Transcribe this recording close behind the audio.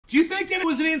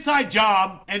was an inside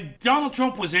job and Donald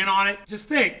Trump was in on it, just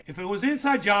think, if it was an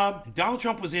inside job and Donald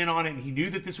Trump was in on it and he knew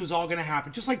that this was all going to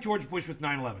happen, just like George Bush with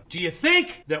 9/11, do you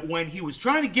think that when he was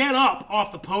trying to get up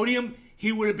off the podium,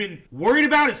 he would have been worried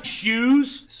about his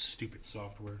shoes? Stupid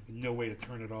software. No way to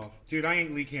turn it off. Dude, I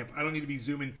ain't Lee Camp. I don't need to be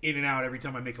zooming in and out every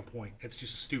time I make a point. It's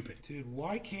just stupid. Dude,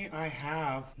 why can't I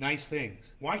have nice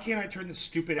things? Why can't I turn this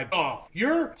stupid off?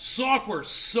 Your software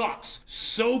sucks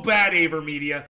so bad, AverMedia.